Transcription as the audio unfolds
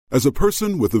As a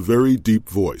person with a very deep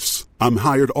voice, I'm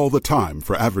hired all the time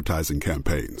for advertising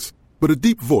campaigns. But a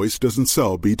deep voice doesn't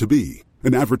sell B2B,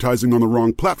 and advertising on the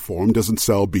wrong platform doesn't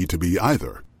sell B2B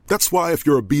either. That's why if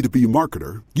you're a B2B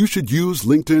marketer, you should use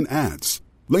LinkedIn ads.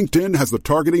 LinkedIn has the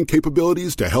targeting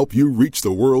capabilities to help you reach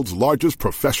the world's largest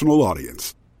professional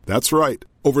audience. That's right,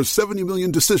 over 70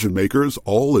 million decision makers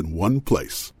all in one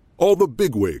place. All the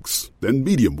big wigs, then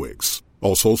medium wigs,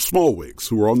 also small wigs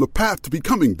who are on the path to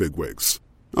becoming big wigs.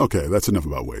 Okay, that's enough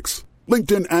about wigs.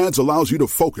 LinkedIn ads allows you to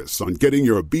focus on getting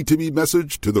your B2B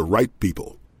message to the right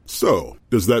people. So,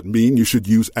 does that mean you should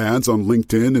use ads on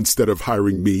LinkedIn instead of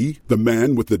hiring me, the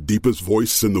man with the deepest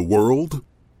voice in the world?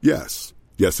 Yes.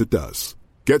 Yes, it does.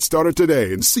 Get started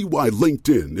today and see why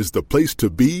LinkedIn is the place to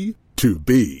be to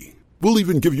be. We'll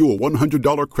even give you a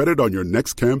 $100 credit on your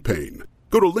next campaign.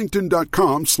 Go to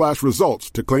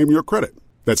linkedin.com/results to claim your credit.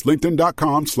 That's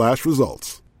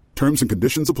linkedin.com/results. Terms and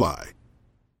conditions apply.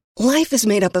 Life is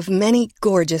made up of many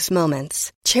gorgeous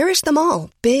moments. Cherish them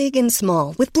all, big and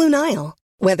small, with Blue Nile.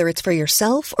 Whether it's for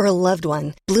yourself or a loved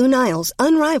one, Blue Nile's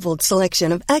unrivaled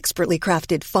selection of expertly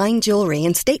crafted fine jewelry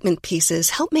and statement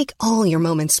pieces help make all your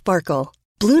moments sparkle.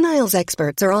 Blue Nile's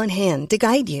experts are on hand to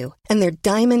guide you, and their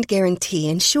diamond guarantee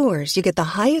ensures you get the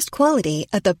highest quality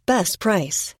at the best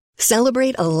price.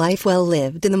 Celebrate a life well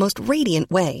lived in the most radiant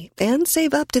way and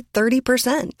save up to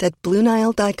 30% at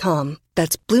BlueNile.com.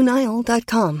 That's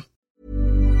BlueNile.com.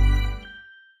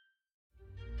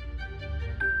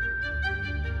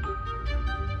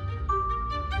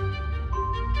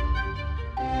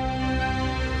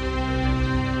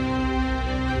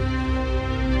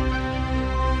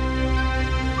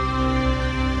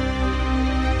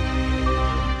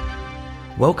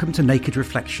 Welcome to Naked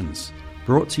Reflections,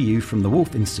 brought to you from the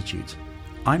Wolf Institute.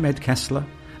 I'm Ed Kessler,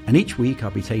 and each week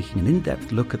I'll be taking an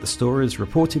in-depth look at the stories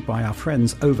reported by our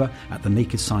friends over at The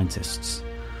Naked Scientists.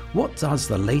 What does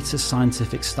the latest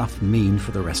scientific stuff mean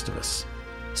for the rest of us?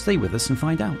 Stay with us and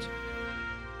find out.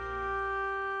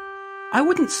 I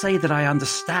wouldn't say that I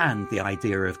understand the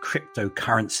idea of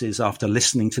cryptocurrencies after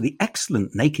listening to the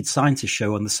excellent Naked Scientist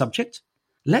show on the subject.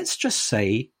 Let's just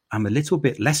say I'm a little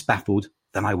bit less baffled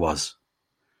than I was.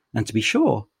 And to be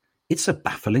sure, it's a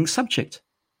baffling subject.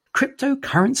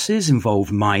 Cryptocurrencies involve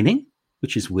mining,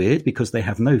 which is weird because they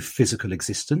have no physical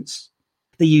existence.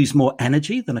 They use more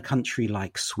energy than a country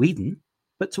like Sweden,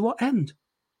 but to what end?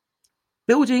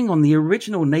 Building on the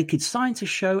original Naked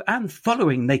Scientist show and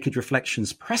following Naked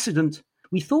Reflections precedent,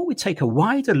 we thought we'd take a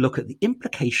wider look at the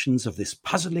implications of this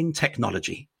puzzling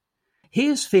technology.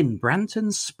 Here's Finn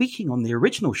Branton speaking on the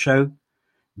original show,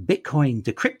 Bitcoin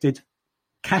Decrypted,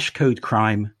 Cash Code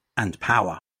Crime and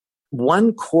Power.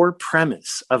 One core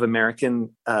premise of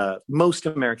most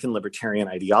American libertarian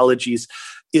ideologies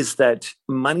is that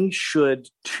money should,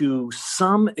 to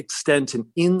some extent and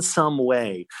in some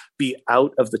way, be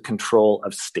out of the control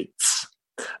of states.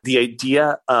 The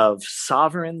idea of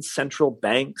sovereign central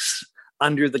banks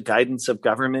under the guidance of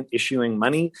government issuing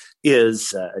money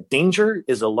is a danger,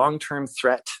 is a long-term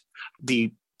threat.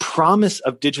 The promise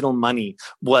of digital money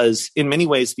was in many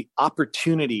ways the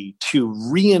opportunity to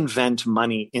reinvent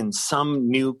money in some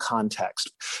new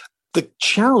context. The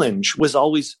challenge was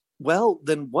always, well,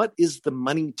 then what is the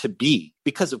money to be?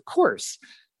 Because of course,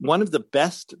 one of the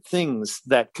best things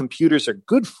that computers are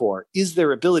good for is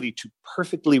their ability to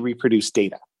perfectly reproduce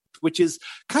data, which is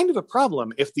kind of a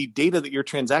problem if the data that you're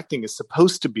transacting is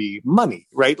supposed to be money,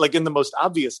 right? Like in the most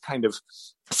obvious kind of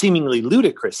seemingly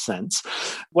ludicrous sense.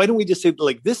 Why don't we just say,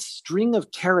 like, this string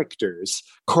of characters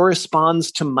corresponds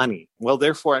to money? Well,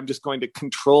 therefore, I'm just going to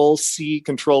Control-C,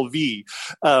 Control-V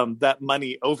that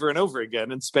money over and over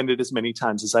again and spend it as many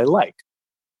times as I like.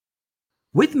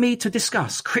 With me to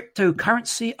discuss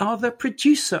cryptocurrency are the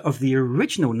producer of the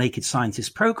original Naked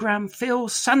Scientist program, Phil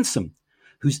Sansom,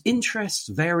 whose interests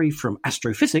vary from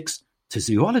astrophysics to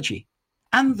zoology,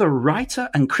 and the writer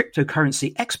and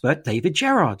cryptocurrency expert David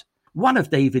Gerard. One of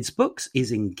David's books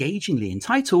is engagingly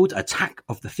entitled Attack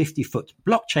of the 50-Foot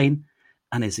Blockchain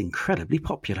and is incredibly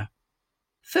popular.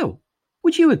 Phil,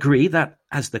 would you agree that,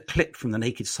 as the clip from the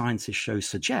Naked Scientist show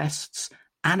suggests,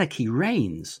 anarchy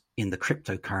reigns in the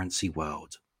cryptocurrency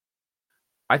world?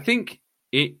 I think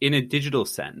in a digital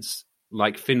sense,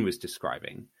 like Finn was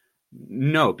describing,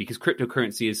 no, because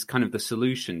cryptocurrency is kind of the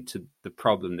solution to the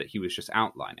problem that he was just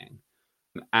outlining.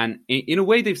 And in a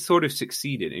way, they've sort of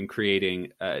succeeded in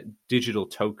creating digital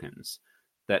tokens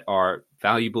that are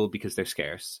valuable because they're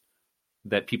scarce,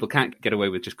 that people can't get away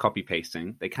with just copy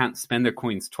pasting. They can't spend their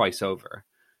coins twice over.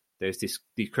 There's these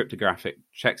cryptographic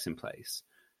checks in place.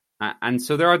 And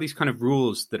so there are these kind of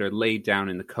rules that are laid down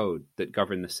in the code that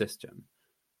govern the system.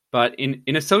 But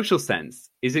in a social sense,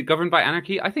 is it governed by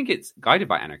anarchy? I think it's guided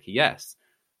by anarchy, yes.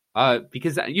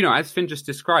 Because, as Finn just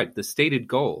described, the stated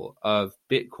goal of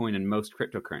Bitcoin and most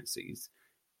cryptocurrencies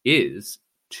is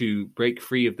to break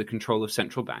free of the control of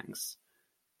central banks,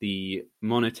 the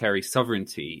monetary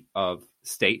sovereignty of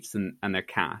states and their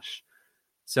cash.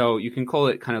 So you can call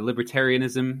it kind of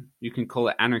libertarianism, you can call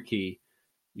it anarchy,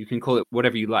 you can call it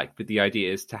whatever you like, but the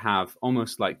idea is to have,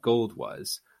 almost like gold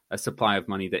was, a supply of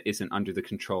money that isn't under the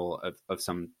control of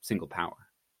some single power.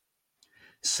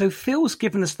 So Phil's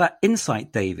given us that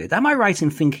insight, David. Am I right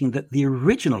in thinking that the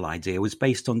original idea was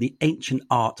based on the ancient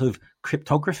art of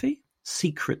cryptography,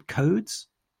 secret codes?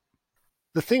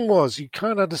 The thing was, you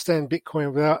can't understand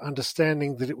Bitcoin without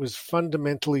understanding that it was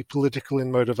fundamentally political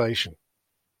in motivation.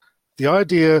 The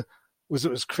idea was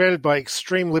it was created by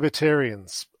extreme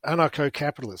libertarians,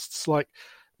 anarcho-capitalists, like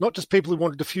not just people who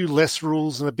wanted a few less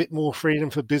rules and a bit more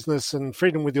freedom for business and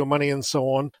freedom with your money and so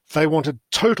on. They wanted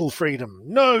total freedom,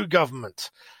 no government,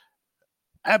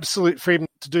 absolute freedom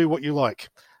to do what you like.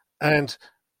 And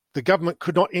the government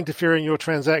could not interfere in your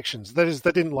transactions. That is,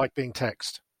 they didn't like being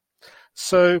taxed.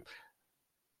 So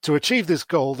to achieve this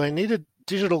goal, they needed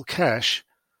digital cash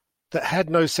that had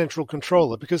no central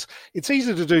controller, because it's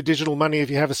easy to do digital money if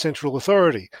you have a central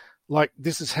authority. Like,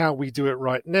 this is how we do it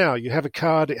right now. You have a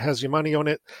card, it has your money on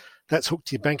it, that's hooked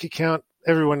to your bank account.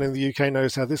 Everyone in the UK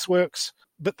knows how this works,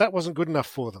 but that wasn't good enough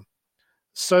for them.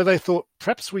 So they thought,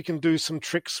 perhaps we can do some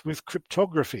tricks with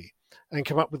cryptography and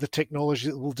come up with the technology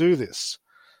that will do this.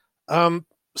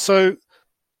 So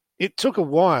it took a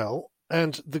while,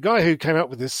 and the guy who came up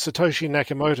with this, Satoshi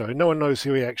Nakamoto, no one knows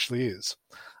who he actually is.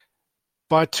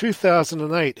 By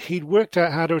 2008, he'd worked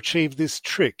out how to achieve this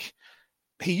trick.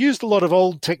 He used a lot of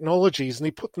old technologies and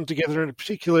he put them together in a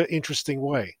particular interesting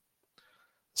way.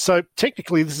 So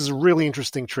technically, this is a really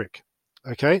interesting trick.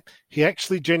 Okay? He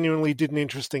actually genuinely did an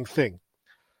interesting thing.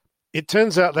 It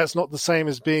turns out that's not the same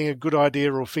as being a good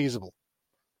idea or feasible.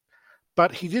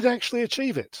 But he did actually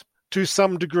achieve it to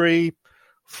some degree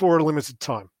for a limited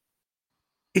time.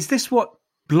 Is this what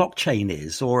blockchain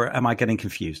is, or am I getting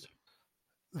confused?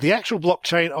 The actual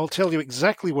blockchain, I'll tell you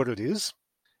exactly what it is.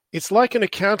 It's like an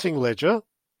accounting ledger.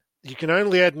 You can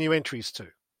only add new entries to.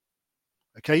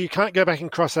 Okay, you can't go back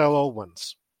and cross out old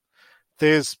ones.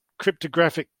 There's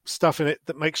cryptographic stuff in it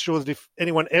that makes sure that if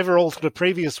anyone ever altered a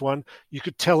previous one, you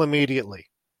could tell immediately.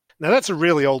 Now, that's a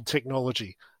really old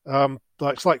technology.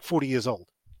 It's like 40 years old.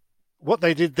 What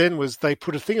they did then was they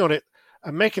put a thing on it,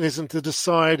 a mechanism to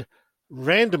decide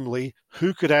randomly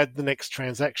who could add the next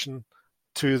transaction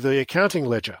to the accounting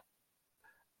ledger.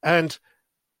 And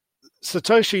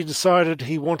Satoshi decided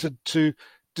he wanted to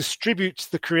distribute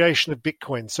the creation of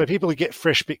Bitcoin, so people would get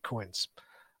fresh Bitcoins.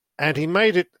 And he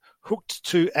made it hooked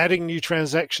to adding new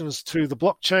transactions to the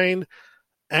blockchain,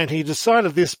 and he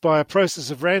decided this by a process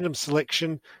of random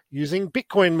selection using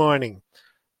Bitcoin mining,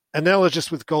 analogous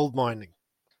with gold mining.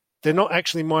 They're not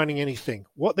actually mining anything.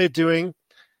 What they're doing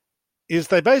is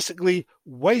they basically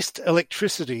waste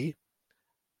electricity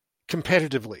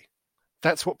competitively.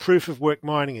 That's what proof of work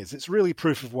mining is. It's really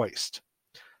proof of waste.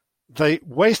 They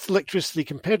waste electricity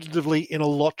competitively in a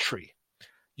lottery.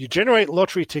 You generate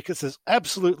lottery tickets as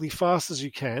absolutely fast as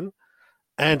you can,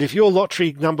 and if your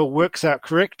lottery number works out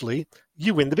correctly,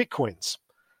 you win the Bitcoins.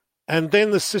 And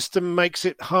then the system makes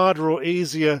it harder or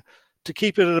easier to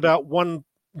keep it at about one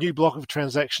new block of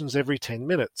transactions every 10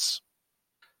 minutes.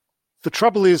 The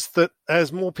trouble is that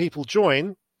as more people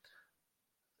join,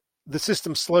 the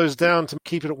system slows down to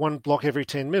keep it at one block every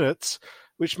 10 minutes,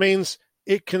 which means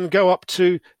it can go up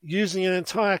to using an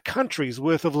entire country's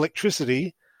worth of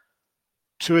electricity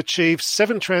to achieve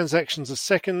 7 transactions a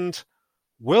second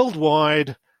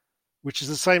worldwide, which is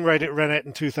the same rate it ran at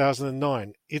in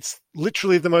 2009. It's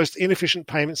literally the most inefficient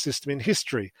payment system in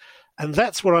history. And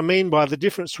that's what I mean by the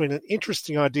difference between an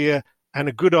interesting idea and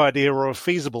a good idea or a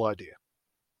feasible idea.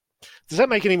 Does that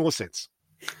make any more sense?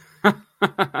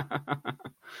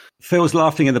 Phil's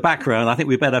laughing in the background. I think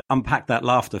we better unpack that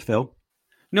laughter, Phil.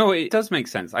 No, it does make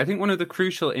sense. I think one of the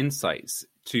crucial insights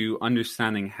to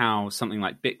understanding how something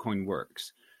like Bitcoin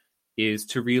works is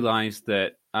to realize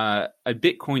that a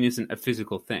Bitcoin isn't a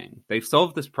physical thing. They've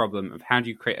solved this problem of how do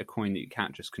you create a coin that you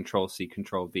can't just Control-C,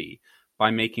 Control-V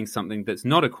by making something that's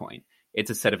not a coin. It's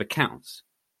a set of accounts,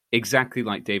 exactly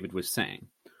like David was saying.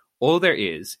 All there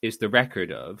is the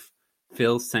record of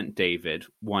Phil sent David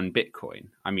 1 Bitcoin.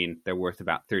 I mean, they're worth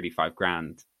about 35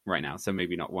 grand right now, so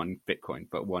maybe not 1 Bitcoin,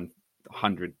 but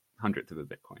 1/100th of a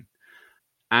Bitcoin.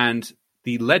 And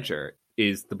the ledger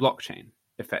is the blockchain,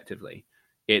 effectively.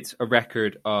 It's a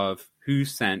record of who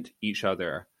sent each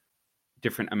other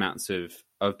different amounts of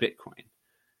Bitcoin.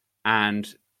 And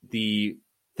the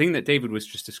thing that David was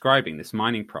just describing, this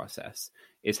mining process,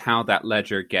 is how that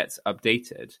ledger gets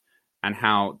updated and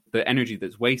how the energy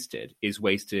that's wasted is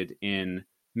wasted in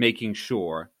making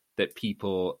sure that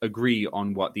people agree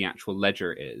on what the actual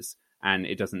ledger is and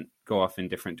it doesn't go off in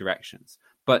different directions.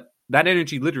 But that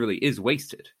energy literally is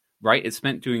wasted, right? It's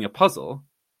spent doing a puzzle,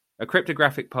 a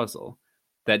cryptographic puzzle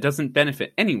that doesn't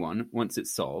benefit anyone once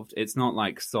it's solved. It's not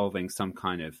like solving some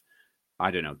kind of, I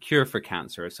don't know, cure for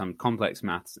cancer or some complex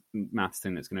maths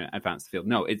thing that's going to advance the field.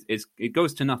 No, it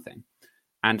goes to nothing.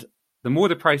 And the more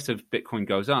the price of Bitcoin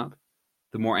goes up,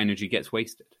 the more energy gets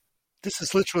wasted. This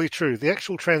is literally true. The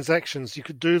actual transactions, you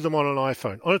could do them on an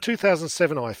iPhone, on a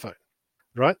 2007 iPhone,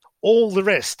 right? All the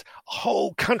rest, a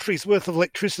whole country's worth of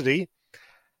electricity,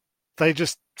 they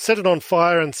just set it on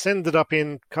fire and send it up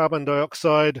in carbon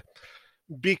dioxide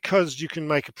because you can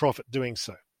make a profit doing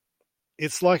so.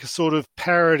 It's like a sort of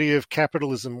parody of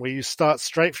capitalism where you start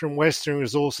straight from Western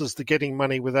resources to getting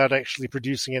money without actually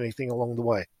producing anything along the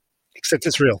way, except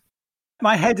it's real.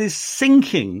 My head is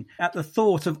sinking at the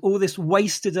thought of all this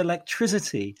wasted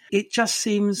electricity. It just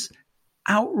seems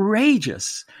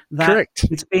outrageous that Correct.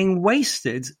 It's being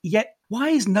wasted. Yet why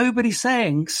is nobody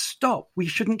saying, stop, we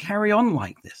shouldn't carry on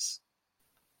like this?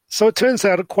 So it turns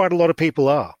out quite a lot of people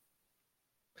are.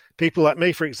 People like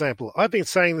me, for example. I've been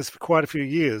saying this for quite a few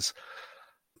years.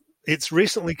 It's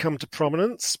recently come to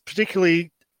prominence,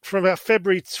 particularly from about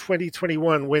February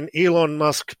 2021 when Elon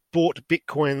Musk bought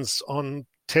Bitcoins on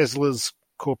Tesla's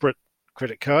corporate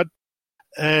credit card.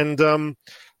 And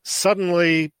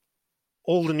suddenly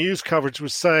all the news coverage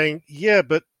was saying, yeah,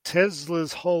 but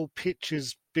Tesla's whole pitch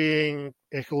is being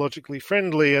ecologically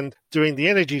friendly and doing the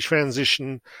energy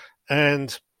transition.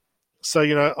 And so,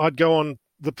 you know, I'd go on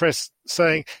the press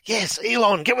saying, yes,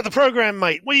 Elon, get with the program,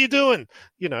 mate. What are you doing?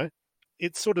 You know,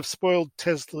 it sort of spoiled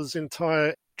Tesla's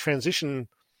entire transition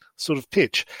sort of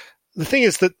pitch. The thing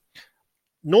is that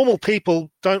normal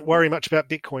people don't worry much about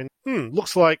Bitcoin.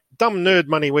 Looks like dumb nerd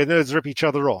money where nerds rip each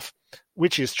other off,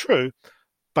 which is true,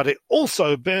 but it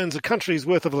also burns a country's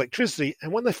worth of electricity.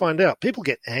 And when they find out, people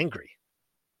get angry.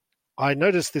 I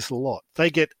notice this a lot. They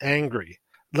get angry.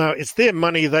 Now, it's their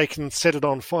money. They can set it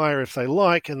on fire if they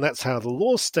like, and that's how the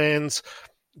law stands.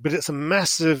 But it's a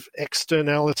massive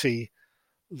externality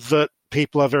that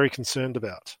people are very concerned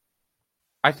about.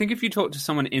 I think if you talk to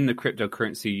someone in the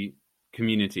cryptocurrency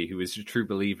community who is a true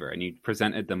believer and you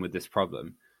presented them with this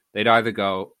problem, they'd either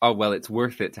go, oh, well, it's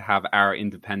worth it to have our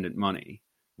independent money,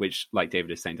 which, like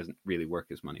David is saying, doesn't really work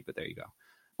as money, but there you go.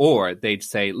 Or they'd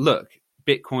say, look,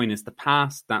 Bitcoin is the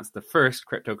past, that's the first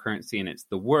cryptocurrency, and it's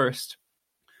the worst.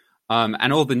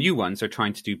 And all the new ones are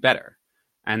trying to do better.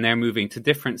 And they're moving to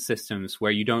different systems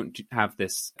where you don't have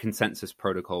this consensus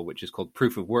protocol, which is called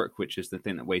proof of work, which is the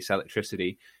thing that wastes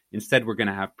electricity. Instead, we're going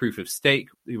to have proof of stake.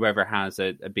 Whoever has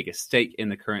a bigger stake in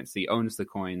the currency, owns the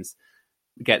coins,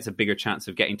 gets a bigger chance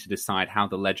of getting to decide how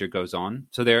the ledger goes on.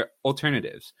 So they're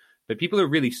alternatives. But people are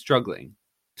really struggling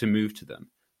to move to them.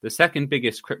 The second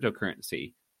biggest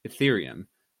cryptocurrency, Ethereum,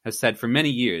 has said for many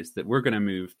years that we're going to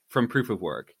move from proof of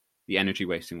work, the energy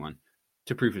wasting one,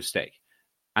 to proof of stake.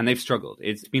 And they've struggled.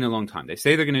 It's been a long time. They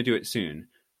say they're going to do it soon,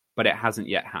 but it hasn't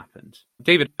yet happened.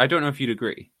 David, I don't know if you'd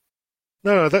agree.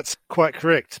 No, that's quite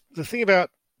correct. The thing about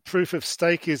proof of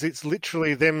stake is it's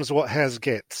literally them's what has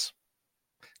gets.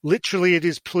 Literally, it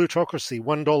is plutocracy,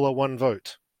 $1, one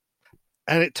vote.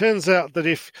 And it turns out that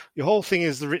if your whole thing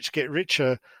is the rich get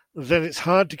richer, then it's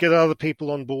hard to get other people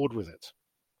on board with it.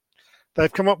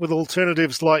 They've come up with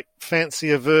alternatives like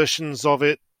fancier versions of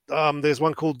it. There's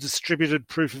one called distributed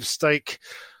proof of stake,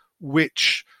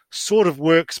 which sort of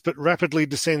works but rapidly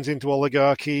descends into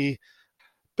oligarchy.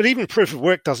 But even proof of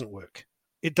work doesn't work.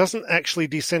 It doesn't actually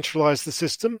decentralize the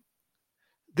system.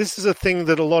 This is a thing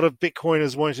that a lot of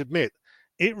Bitcoiners won't admit.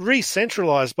 It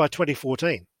re-centralized by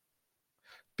 2014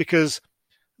 because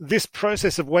this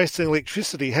process of wasting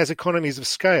electricity has economies of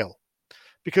scale,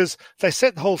 because they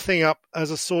set the whole thing up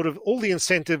as a sort of, all the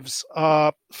incentives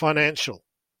are financial.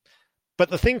 But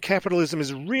the thing capitalism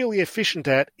is really efficient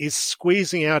at is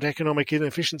squeezing out economic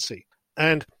inefficiency.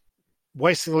 And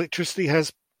wasting electricity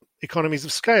has economies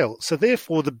of scale. So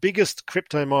therefore, the biggest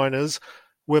crypto miners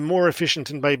were more efficient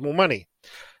and made more money.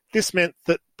 This meant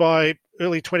that by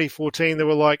early 2014, there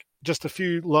were like just a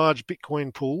few large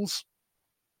Bitcoin pools,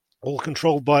 all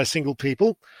controlled by single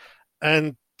people.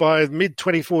 And by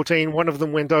mid-2014, one of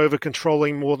them went over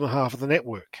controlling more than half of the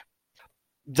network.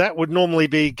 That would normally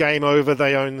be game over,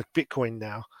 they own the Bitcoin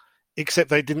now,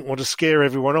 except they didn't want to scare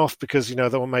everyone off because, you know,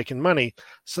 they were making money.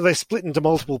 So they split into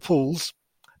multiple pools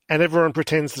and everyone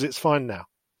pretends that it's fine now.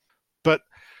 But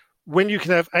when you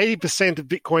can have 80% of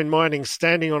Bitcoin mining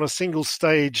standing on a single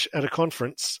stage at a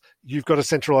conference, you've got a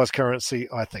centralized currency,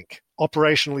 I think.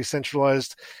 Operationally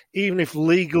centralized, even if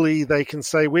legally they can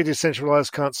say, we're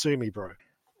decentralized, can't sue me, bro.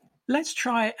 Let's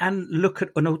try and look at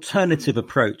an alternative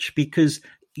approach, because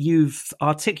you've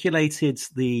articulated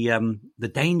the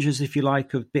dangers, if you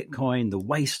like, of Bitcoin, the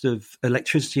waste of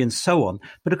electricity and so on.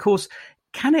 But of course,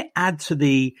 can it add to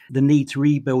the need to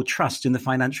rebuild trust in the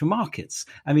financial markets?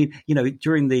 I mean,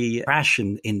 during the crash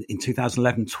in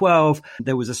 2011-12,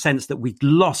 there was a sense that we'd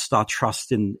lost our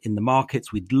trust in the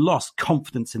markets. We'd lost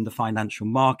confidence in the financial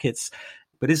markets.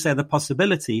 But is there the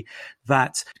possibility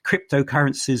that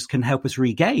cryptocurrencies can help us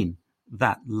regain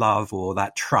that love or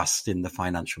that trust in the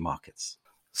financial markets?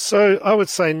 So I would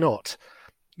say not.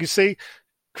 You see,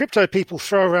 crypto people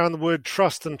throw around the word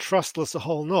trust and trustless a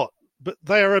whole lot, but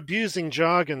they are abusing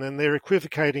jargon and they're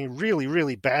equivocating really,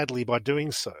 really badly by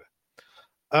doing so.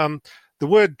 The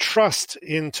word trust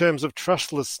in terms of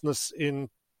trustlessness in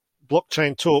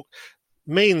blockchain talk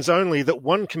means only that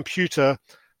one computer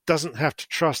doesn't have to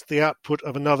trust the output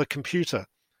of another computer.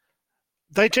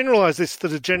 They generalize this to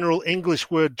the general English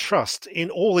word trust in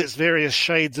all its various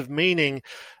shades of meaning,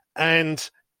 and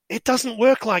it doesn't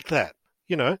work like that.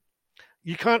 You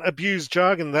can't abuse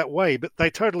jargon that way, but they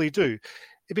totally do.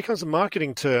 It becomes a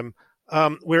marketing term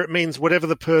where it means whatever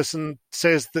the person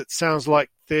says that sounds like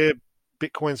their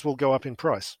Bitcoins will go up in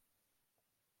price.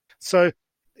 So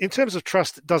in terms of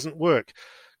trust, it doesn't work,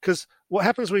 because what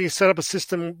happens when you set up a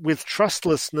system with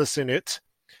trustlessness in it,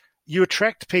 you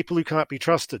attract people who can't be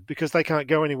trusted because they can't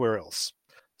go anywhere else.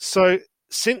 So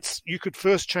since you could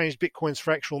first change Bitcoin's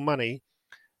fractional money,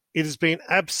 it has been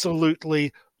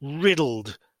absolutely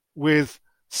riddled with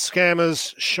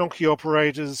scammers, shonky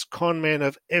operators, con men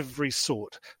of every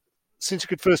sort, since you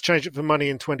could first change it for money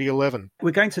in 2011.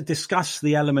 We're going to discuss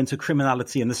the element of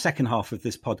criminality in the second half of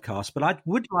this podcast, but I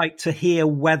would like to hear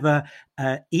whether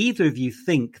either of you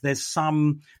think there's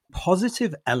some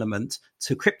positive element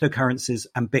to cryptocurrencies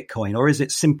and Bitcoin, or is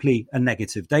it simply a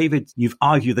negative? David, you've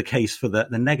argued the case for the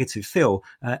negative. Phil,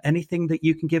 anything that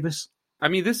you can give us? I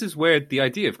mean, this is where the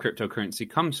idea of cryptocurrency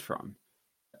comes from.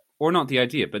 Or not the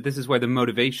idea, but this is where the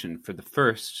motivation for the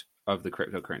first of the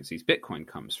cryptocurrencies, Bitcoin,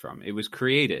 comes from. It was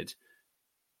created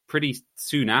pretty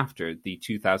soon after the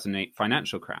 2008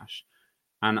 financial crash.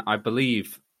 And I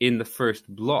believe in the first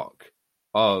block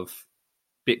of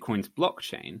Bitcoin's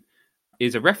blockchain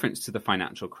is a reference to the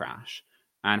financial crash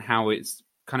and how it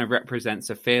kind of represents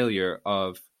a failure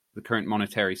of the current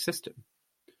monetary system.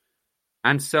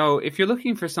 And so if you're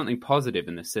looking for something positive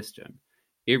in the system,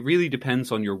 it really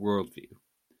depends on your worldview.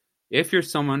 If you're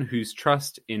someone whose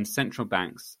trust in central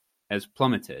banks has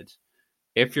plummeted,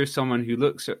 if you're someone who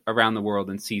looks around the world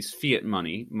and sees fiat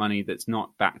money that's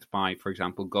not backed by, for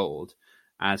example, gold,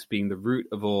 as being the root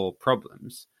of all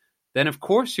problems, then of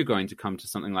course you're going to come to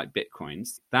something like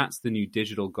Bitcoins. That's the new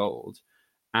digital gold,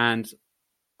 and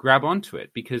grab onto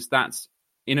it, because that's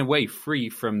in a way free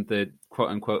from the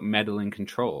quote-unquote meddling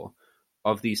control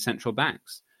of these central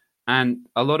banks. And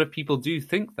a lot of people do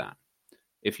think that.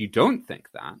 If you don't think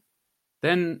that,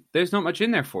 then there's not much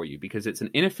in there for you, because it's an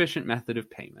inefficient method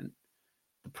of payment.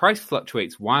 The price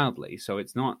fluctuates wildly, so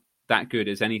it's not that good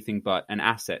as anything but an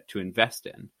asset to invest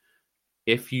in.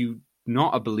 If you're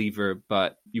not a believer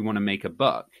but you want to make a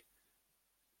buck,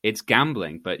 it's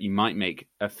gambling, but you might make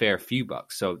a fair few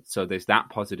bucks. So there's that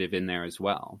positive in there as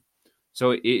well.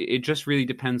 So it just really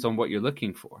depends on what you're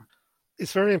looking for.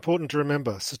 It's very important to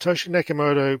remember, Satoshi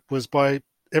Nakamoto was, by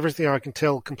everything I can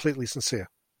tell, completely sincere.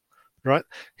 Right?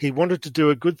 He wanted to do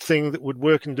a good thing that would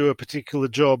work and do a particular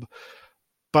job,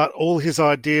 but all his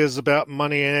ideas about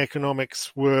money and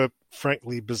economics were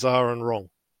frankly bizarre and wrong.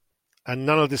 And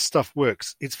none of this stuff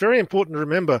works. It's very important to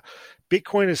remember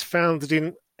Bitcoin is founded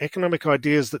in economic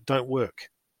ideas that don't work.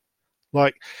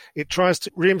 Like, it tries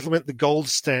to re-implement the gold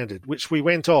standard, which we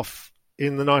went off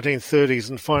in the 1930s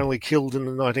and finally killed in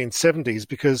the 1970s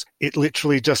because it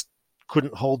literally just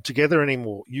couldn't hold together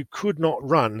anymore. You could not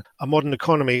run a modern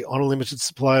economy on a limited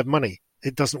supply of money.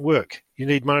 It doesn't work. You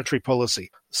need monetary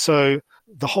policy. So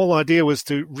the whole idea was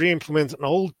to re-implement an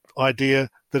old idea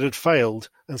that had failed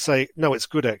and say, no, it's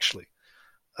good actually.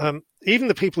 Even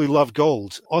the people who love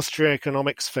gold, Austrian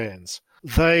economics fans,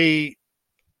 they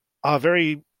are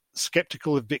very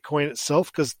skeptical of Bitcoin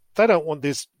itself because they don't want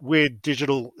this weird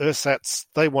digital ersatz.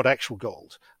 They want actual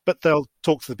gold. But they'll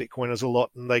talk to the Bitcoiners a lot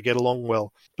and they get along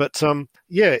well. But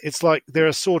it's like they're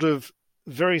a sort of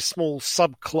very small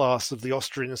subclass of the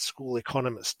Austrian school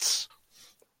economists.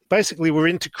 Basically, we're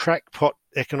into crackpot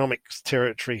economics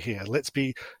territory here. Let's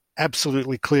be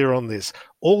absolutely clear on this.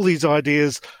 All these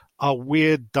ideas are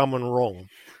weird, dumb, and wrong.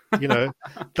 You know,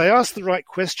 they ask the right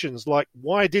questions, like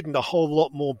why didn't a whole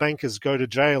lot more bankers go to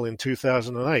jail in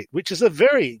 2008? Which is a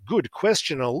very good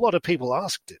question. A lot of people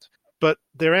asked it, but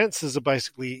their answers are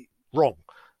basically wrong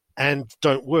and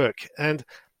don't work. And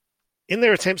in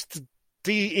their attempts to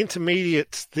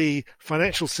de-intermediate the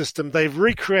financial system, they've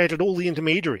recreated all the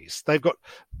intermediaries. They've got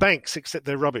banks, except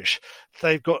they're rubbish.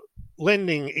 They've got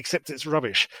lending, except it's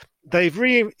rubbish. They've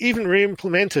even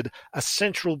re-implemented a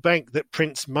central bank that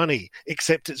prints money,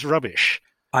 except it's rubbish.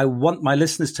 I want my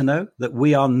listeners to know that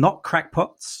we are not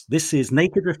crackpots. This is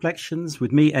Naked Reflections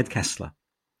with me, Ed Kessler.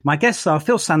 My guests are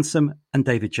Phil Sansom and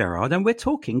David Gerard, and we're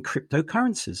talking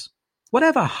cryptocurrencies.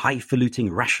 Whatever highfalutin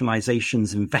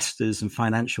rationalizations investors and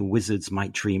financial wizards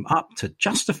might dream up to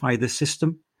justify this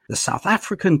system, the South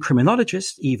African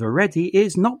criminologist Eva Reddy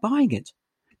is not buying it.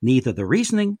 Neither the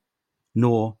reasoning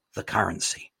nor the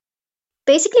currency.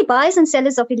 Basically, buyers and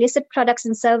sellers of illicit products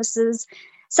and services,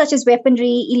 such as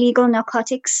weaponry, illegal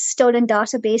narcotics, stolen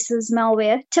databases,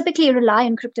 malware, typically rely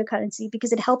on cryptocurrency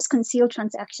because it helps conceal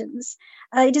transactions.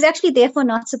 It is actually therefore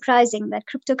not surprising that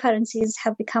cryptocurrencies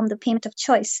have become the payment of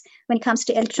choice when it comes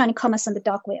to electronic commerce on the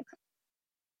dark web.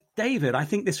 David, I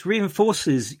think this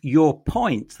reinforces your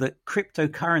point that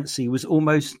cryptocurrency was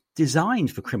almost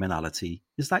designed for criminality.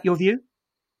 Is that your view?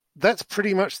 That's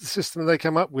pretty much the system they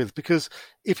come up with, because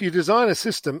if you design a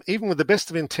system, even with the best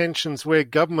of intentions where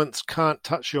governments can't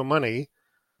touch your money,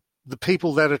 the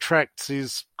people that attracts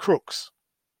is crooks.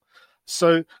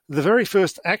 So the very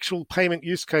first actual payment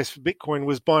use case for Bitcoin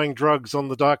was buying drugs on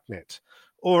the darknet.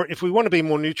 Or if we want to be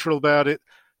more neutral about it,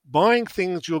 buying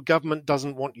things your government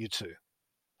doesn't want you to.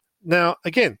 Now,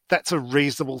 again, that's a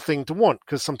reasonable thing to want,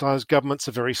 because sometimes governments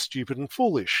are very stupid and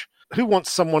foolish. Who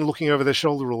wants someone looking over their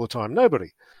shoulder all the time?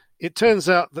 Nobody. It turns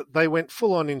out that they went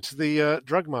full on into the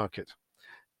drug market.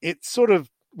 It sort of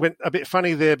went a bit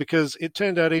funny there because it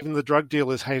turned out even the drug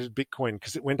dealers hated Bitcoin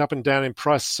because it went up and down in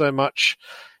price so much.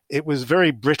 It was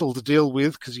very brittle to deal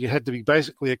with because you had to be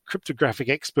basically a cryptographic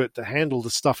expert to handle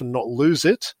the stuff and not lose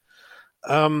it.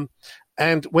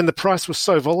 And when the price was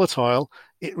so volatile,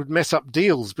 it would mess up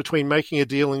deals between making a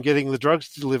deal and getting the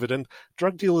drugs delivered. And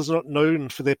drug dealers are not known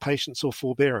for their patience or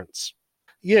forbearance.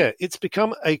 Yeah, it's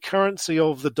become a currency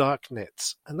of the dark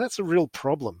nets, and that's a real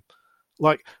problem.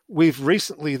 Like, we've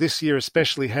recently, this year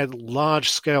especially, had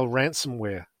large-scale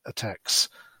ransomware attacks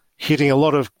hitting a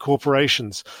lot of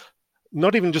corporations,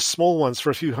 not even just small ones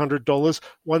for a few $100s,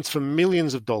 ones for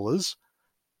millions of dollars.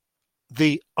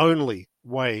 The only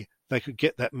way they could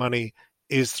get that money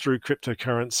is through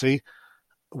cryptocurrency,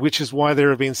 which is why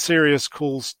there have been serious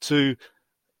calls to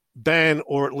ban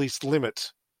or at least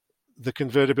limit the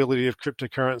convertibility of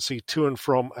cryptocurrency to and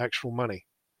from actual money,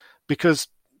 because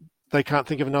they can't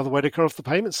think of another way to cut off the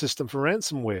payment system for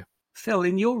ransomware. Phil,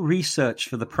 in your research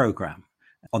for the program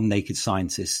on Naked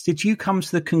Scientists, did you come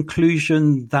to the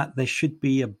conclusion that there should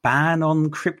be a ban on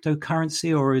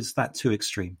cryptocurrency, or is that too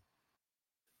extreme?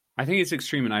 I think it's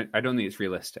extreme, and I don't think it's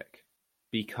realistic,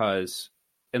 because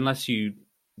unless you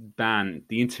ban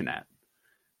the internet,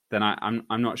 then I'm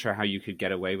not sure how you could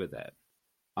get away with it.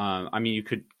 I mean, you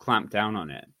could clamp down on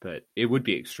it, but it would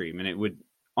be extreme, and it would,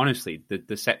 honestly,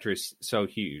 the sector is so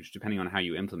huge, depending on how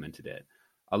you implemented it,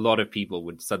 a lot of people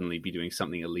would suddenly be doing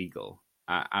something illegal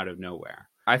out of nowhere.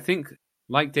 I think,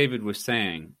 like David was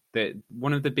saying, that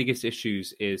one of the biggest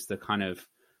issues is the kind of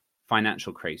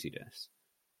financial craziness.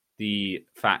 The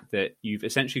fact that you've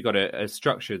essentially got a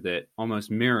structure that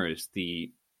almost mirrors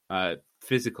the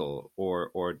physical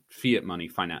or fiat money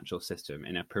financial system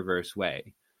in a perverse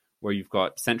way, where you've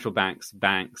got central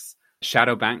banks,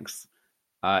 shadow banks,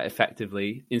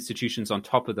 effectively, institutions on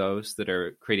top of those that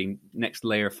are creating next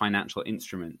layer financial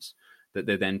instruments that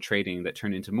they're then trading that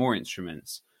turn into more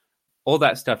instruments. All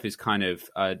that stuff is kind of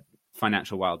a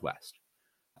financial Wild West.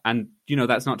 And, you know,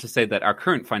 that's not to say that our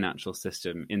current financial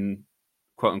system in,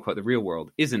 quote unquote, the real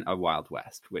world isn't a Wild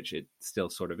West, which it still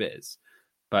sort of is.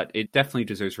 But it definitely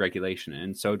deserves regulation,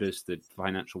 and so does the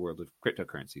financial world of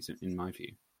cryptocurrencies, in my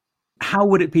view. How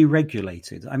would it be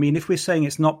regulated? I mean, if we're saying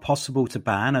it's not possible to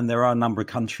ban, and there are a number of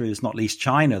countries, not least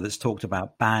China, that's talked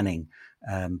about banning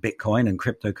Bitcoin and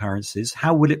cryptocurrencies,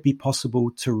 how would it be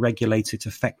possible to regulate it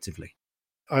effectively?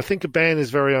 I think a ban is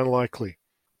very unlikely.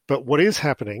 But what is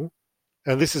happening,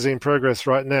 and this is in progress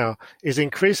right now, is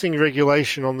increasing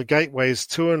regulation on the gateways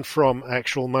to and from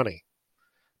actual money.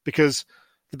 Because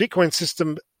the Bitcoin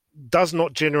system does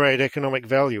not generate economic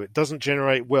value. It doesn't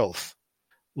generate wealth.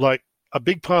 Like, a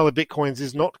big pile of Bitcoins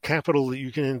is not capital that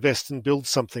you can invest and build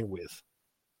something with,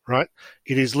 right?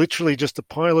 It is literally just a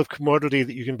pile of commodity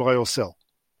that you can buy or sell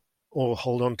or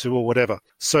hold on to or whatever.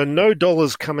 So no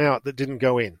dollars come out that didn't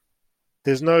go in.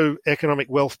 There's no economic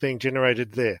wealth being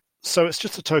generated there. So it's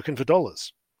just a token for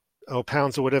dollars or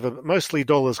pounds or whatever, but mostly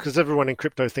dollars because everyone in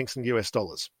crypto thinks in US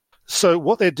dollars. So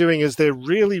what they're doing is they're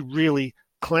really, really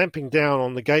clamping down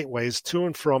on the gateways to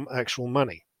and from actual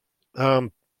money.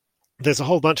 There's a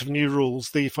whole bunch of new rules.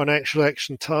 The Financial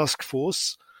Action Task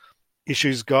Force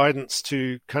issues guidance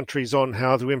to countries on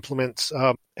how to implement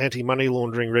anti-money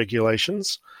laundering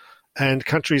regulations. And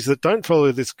countries that don't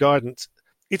follow this guidance,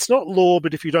 it's not law,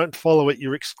 but if you don't follow it,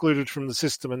 you're excluded from the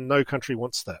system, and no country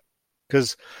wants that.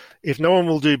 Because if no one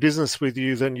will do business with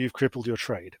you, then you've crippled your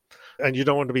trade, and you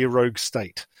don't want to be a rogue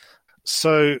state.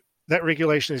 So that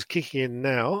regulation is kicking in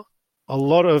now. A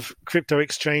lot of crypto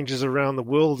exchanges around the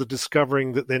world are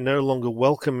discovering that they're no longer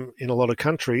welcome in a lot of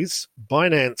countries.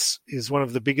 Binance is one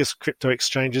of the biggest crypto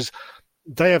exchanges.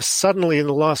 They have suddenly, in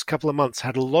the last couple of months,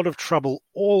 had a lot of trouble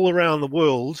all around the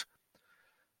world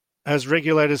as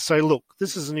regulators say, look,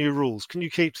 this is the new rules. Can you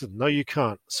keep them? No, you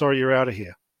can't. Sorry, you're out of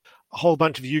here. A whole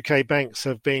bunch of UK banks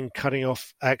have been cutting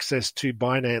off access to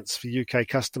Binance for UK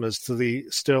customers to the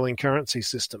sterling currency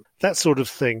system, that sort of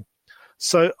thing.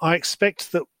 So I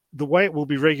expect that the way it will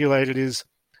be regulated is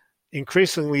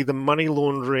increasingly the money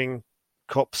laundering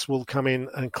cops will come in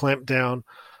and clamp down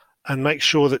and make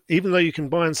sure that even though you can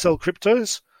buy and sell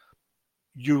cryptos,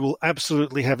 you will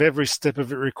absolutely have every step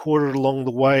of it recorded along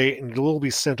the way, and it'll all be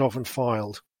sent off and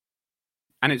filed.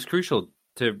 And it's crucial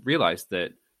to realize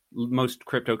that most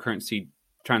cryptocurrency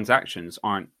transactions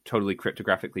aren't totally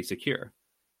cryptographically secure.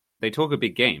 They talk a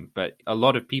big game, but a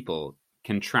lot of people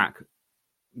can track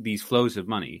these flows of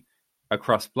money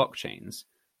across blockchains.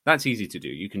 That's easy to do.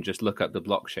 You can just look up the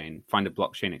blockchain, find a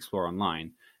blockchain explorer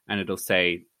online, and it'll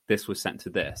say, this was sent to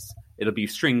this. It'll be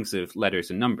strings of letters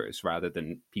and numbers rather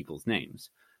than people's names.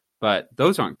 But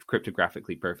those aren't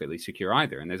cryptographically perfectly secure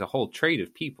either. And there's a whole trade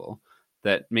of people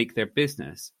that make their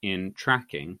business in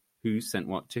tracking who sent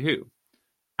what to who.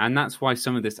 And that's why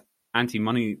some of this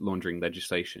anti-money laundering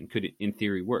legislation could, in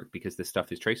theory, work, because this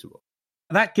stuff is traceable.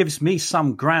 That gives me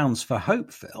some grounds for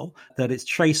hope, Phil, that it's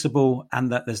traceable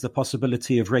and that there's the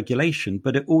possibility of regulation.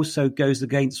 But it also goes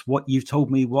against what you've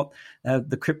told me what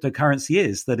the cryptocurrency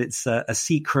is, that it's a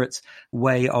secret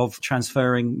way of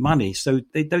transferring money. So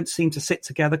they don't seem to sit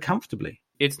together comfortably.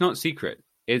 It's not secret.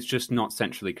 It's just not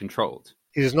centrally controlled.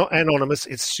 It is not anonymous.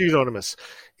 It's pseudonymous.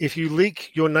 If you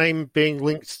leak your name being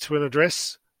linked to an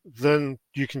address, then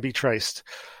you can be traced.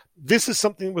 This is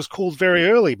something that was called very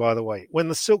early, by the way. When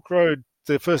the Silk Road,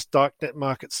 the first darknet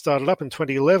market, started up in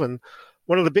 2011,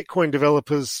 one of the Bitcoin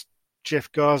developers,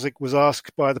 Jeff Garzik, was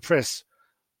asked by the press,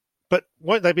 but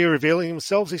won't they be revealing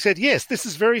themselves? He said, yes, this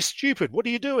is very stupid. What are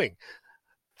you doing?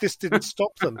 This didn't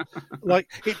stop them.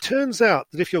 It turns out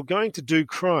that if you're going to do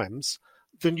crimes,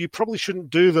 then you probably shouldn't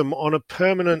do them on a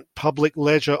permanent public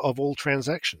ledger of all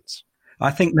transactions. I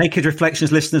think Naked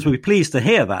Reflections listeners will be pleased to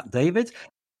hear that, David.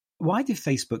 Why did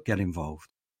Facebook get involved?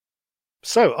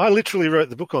 So I literally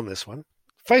wrote the book on this one.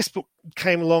 Facebook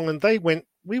came along and they went,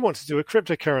 we want to do a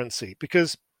cryptocurrency,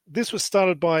 because this was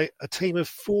started by a team of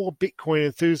 4 Bitcoin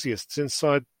enthusiasts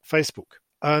inside Facebook.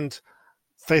 And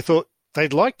they thought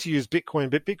they'd like to use Bitcoin,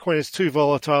 but Bitcoin is too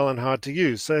volatile and hard to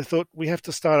use. So they thought, we have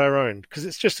to start our own, because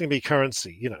it's just going to be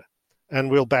currency, and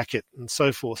we'll back it and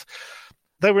so forth.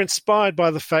 They were inspired by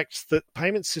the fact that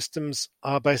payment systems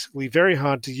are basically very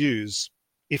hard to use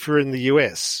if you're in the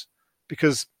US,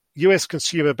 because US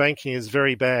consumer banking is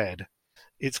very bad.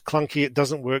 It's clunky. It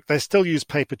doesn't work. They still use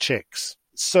paper checks.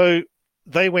 So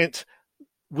they went,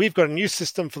 we've got a new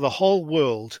system for the whole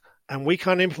world, and we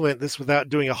can't implement this without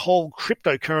doing a whole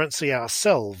cryptocurrency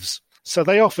ourselves. So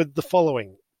they offered the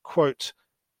following, quote,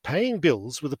 paying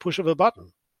bills with a push of a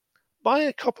button, buying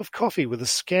a cup of coffee with a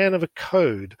scan of a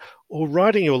code, or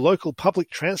riding your local public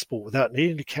transport without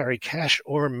needing to carry cash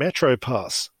or a metro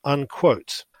pass,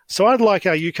 unquote. So I'd like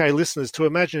our UK listeners to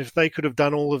imagine if they could have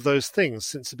done all of those things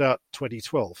since about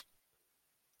 2012.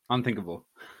 Unthinkable.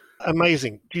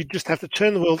 Amazing. You just have to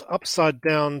turn the world upside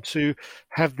down to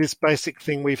have this basic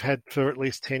thing we've had for at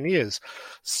least 10 years.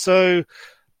 So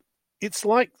it's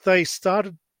like they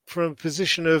started from a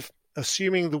position of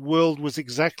assuming the world was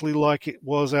exactly like it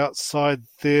was outside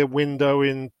their window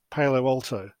in Palo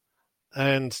Alto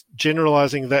and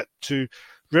generalizing that to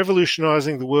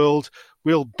revolutionizing the world.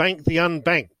 We'll bank the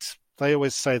unbanked. They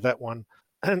always say that one.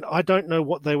 And I don't know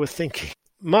what they were thinking.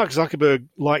 Mark Zuckerberg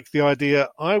liked the idea.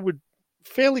 I would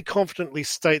fairly confidently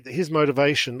state that his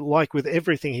motivation, like with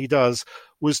everything he does,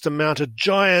 was to mount a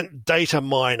giant data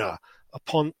miner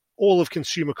upon all of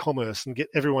consumer commerce and get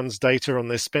everyone's data on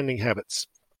their spending habits.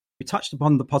 We touched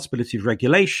upon the possibility of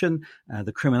regulation,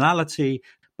 the criminality,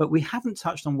 but we haven't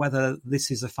touched on whether this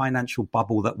is a financial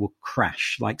bubble that will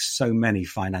crash like so many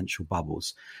financial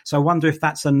bubbles. So I wonder if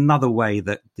that's another way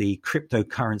that the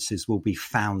cryptocurrencies will be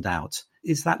found out.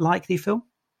 Is that likely, Phil?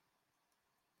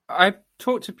 I've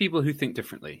talked to people who think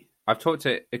differently. I've talked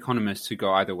to economists who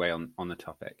go either way on the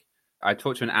topic. I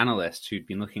talked to an analyst who'd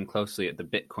been looking closely at the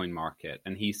Bitcoin market,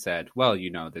 and he said, well,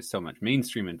 there's so much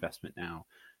mainstream investment now,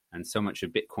 and so much of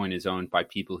Bitcoin is owned by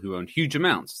people who own huge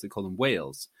amounts. They call them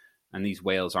whales. And these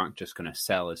whales aren't just going to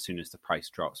sell as soon as the price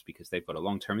drops because they've got a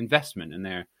long-term investment and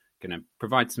they're going to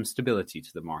provide some stability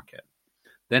to the market.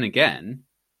 Then again,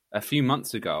 a few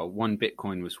months ago, one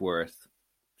Bitcoin was worth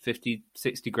 50,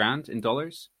 60 grand in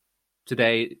dollars.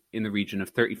 Today, in the region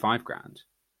of 35 grand,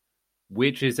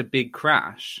 which is a big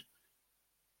crash,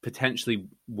 potentially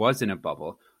was in a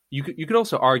bubble. You could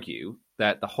also argue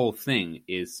that the whole thing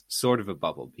is sort of a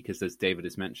bubble because, as David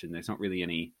has mentioned, there's not really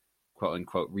any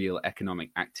quote-unquote real economic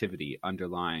activity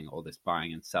underlying all this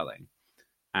buying and selling.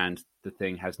 And the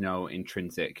thing has no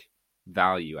intrinsic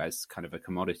value as kind of a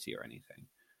commodity or anything.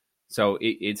 So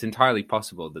it's entirely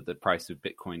possible that the price of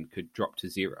Bitcoin could drop to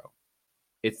zero.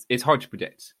 It's hard to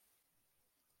predict.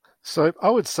 So I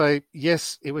would say,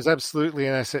 yes, it was absolutely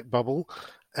an asset bubble.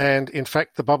 And in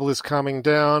fact, the bubble is calming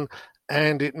down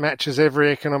and it matches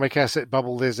every economic asset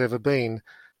bubble there's ever been.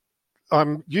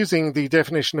 I'm using the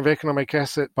definition of economic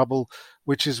asset bubble,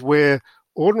 which is where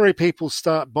ordinary people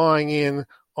start buying in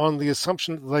on the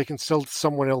assumption that they can sell to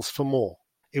someone else for more.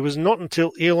 It was not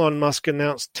until Elon Musk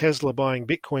announced Tesla buying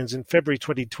Bitcoins in February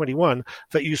 2021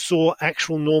 that you saw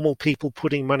actual normal people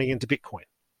putting money into Bitcoin.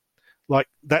 Like,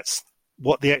 that's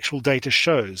what the actual data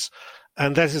shows.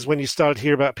 And that is when you started to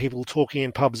hear about people talking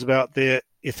in pubs about their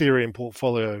Ethereum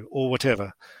portfolio or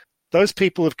whatever. Those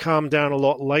people have calmed down a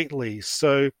lot lately.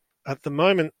 So at the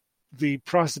moment, the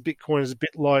price of Bitcoin is a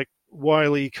bit like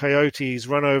Wile E. Coyote's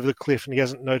run over the cliff and he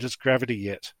hasn't noticed gravity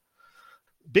yet.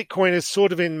 Bitcoin is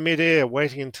sort of in midair,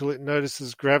 waiting until it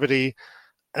notices gravity,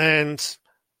 and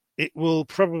it will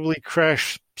probably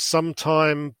crash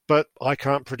sometime, but I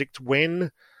can't predict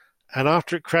when. And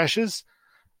after it crashes,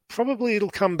 probably it'll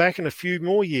come back in a few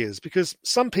more years because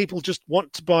some people just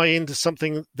want to buy into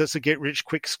something that's a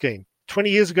get-rich-quick scheme. 20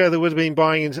 years ago, they would have been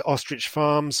buying into ostrich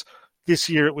farms. This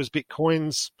year it was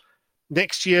Bitcoins.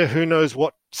 Next year, who knows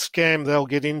what scam they'll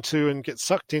get into and get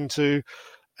sucked into.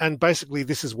 And basically,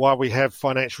 this is why we have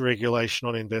financial regulation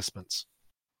on investments.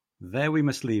 There we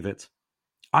must leave it.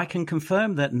 I can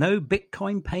confirm that no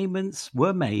Bitcoin payments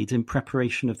were made in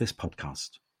preparation of this podcast.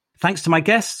 Thanks to my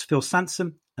guests, Phil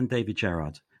Sansom and David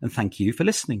Gerard. And thank you for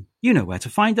listening. You know where to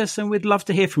find us, and we'd love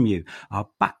to hear from you. Our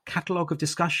back catalogue of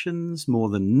discussions, more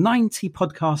than 90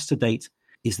 podcasts to date,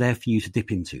 is there for you to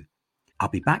dip into. I'll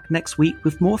be back next week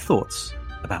with more thoughts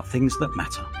about things that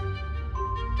matter.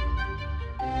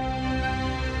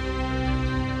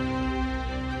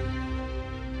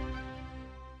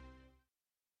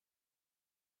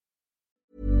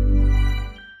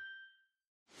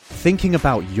 Thinking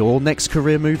about your next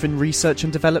career move in research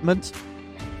and development?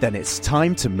 Then it's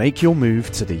time to make your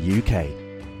move to the UK.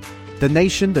 The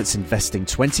nation that's investing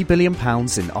 £20 billion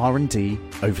in R&D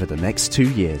over the next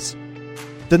 2 years.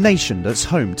 The nation that's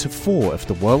home to 4 of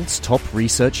the world's top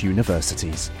research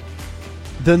universities.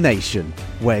 The nation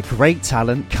where great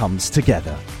talent comes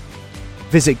together.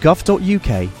 Visit gov.uk/great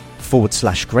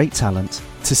talent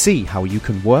to see how you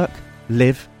can work,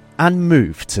 live, and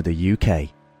move to the UK.